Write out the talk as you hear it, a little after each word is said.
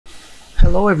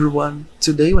Hello everyone,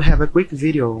 today we have a quick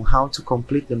video on how to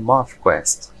complete the Moth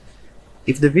quest.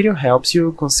 If the video helps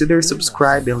you, consider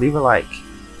subscribe and leave a like.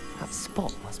 That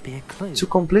spot must be a clue. To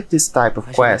complete this type of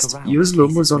quest, use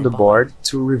Lumos on the board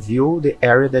to reveal the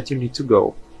area that you need to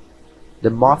go. The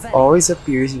Moth always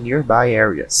appears in nearby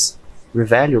areas.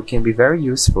 Revelio can be very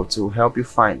useful to help you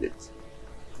find it.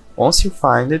 Once you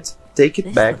find it, take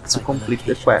it back to complete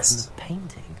the quest.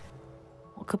 Painting?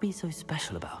 What could be so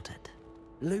special about it?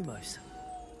 Lumos.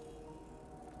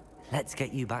 Let's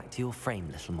get you back to your frame,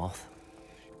 little moth.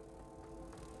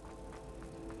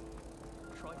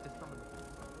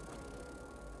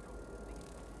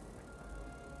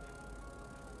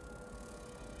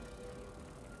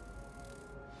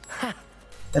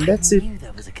 And that's it.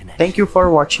 There was a connection. Thank you for I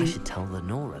watching. should tell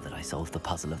Lenora that I solved the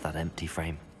puzzle of that empty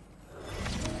frame.